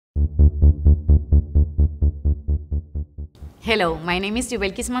Hello, my name is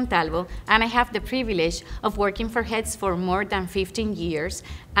Yubelkys Montalvo, and I have the privilege of working for HETS for more than 15 years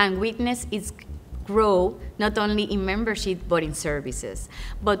and witness its growth not only in membership but in services.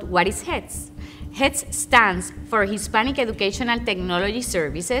 But what is HETS? HETS stands for Hispanic Educational Technology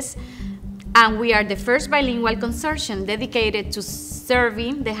Services, and we are the first bilingual consortium dedicated to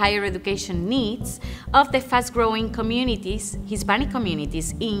serving the higher education needs of the fast-growing communities, Hispanic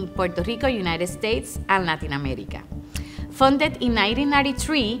communities in Puerto Rico, United States, and Latin America. Founded in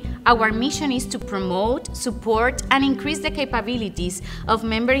 1993, our mission is to promote, support, and increase the capabilities of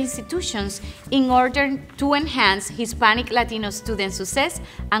member institutions in order to enhance Hispanic Latino student success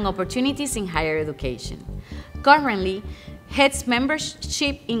and opportunities in higher education. Currently, HETS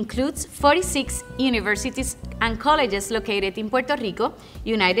membership includes 46 universities and colleges located in Puerto Rico,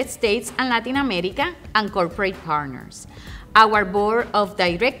 United States, and Latin America, and corporate partners. Our board of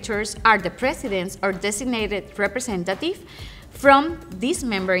directors are the presidents or designated representative from these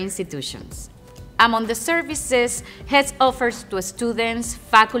member institutions. Among the services HETS offers to students,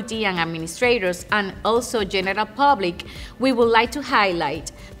 faculty, and administrators, and also general public, we would like to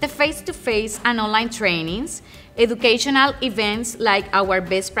highlight the face-to-face and online trainings, educational events like our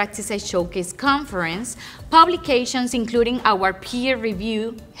Best Practices Showcase Conference, publications including our peer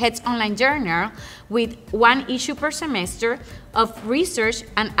review HETS Online Journal with 1 issue per semester of research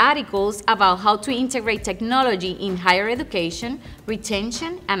and articles about how to integrate technology in higher education,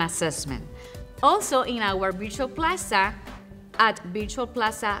 retention, and assessment. Also in our virtual plaza at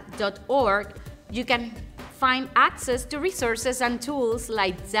virtualplaza.org, you can find access to resources and tools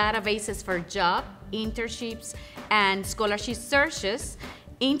like databases for job, internships, and scholarship searches,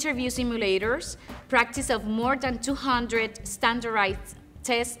 interview simulators, practice of more than 200 standardized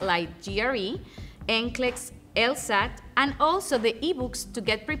tests like GRE, NCLEX, LSAT, and also the ebooks to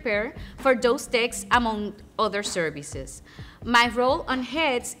get prepared for those texts, among other services. My role on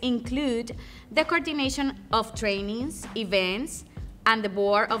HETS include the coordination of trainings, events, and the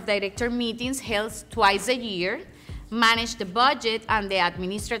board of director meetings held twice a year, manage the budget and the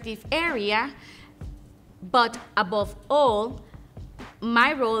administrative area, but above all,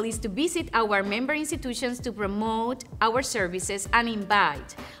 my role is to visit our member institutions to promote our services and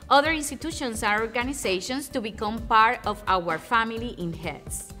invite other institutions and organizations to become part of our family in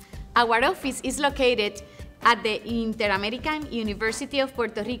HETS. Our office is located at the Inter-American University of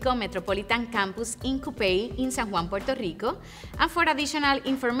Puerto Rico Metropolitan Campus in Coupey in San Juan, Puerto Rico. And for additional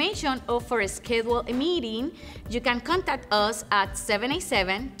information or for a schedule a meeting, you can contact us at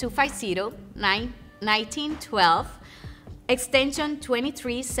 787-250-1912, extension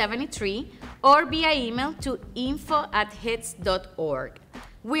 2373, or via email to info@hets.org.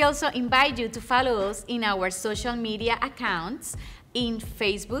 We also invite you to follow us in our social media accounts in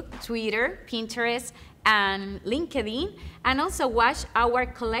Facebook, Twitter, Pinterest, and LinkedIn, and also watch our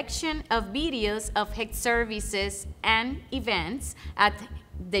collection of videos of HETS services and events at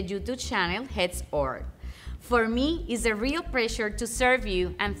the YouTube channel HETS.org. For me, it's a real pleasure to serve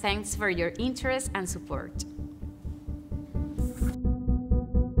you, and thanks for your interest and support.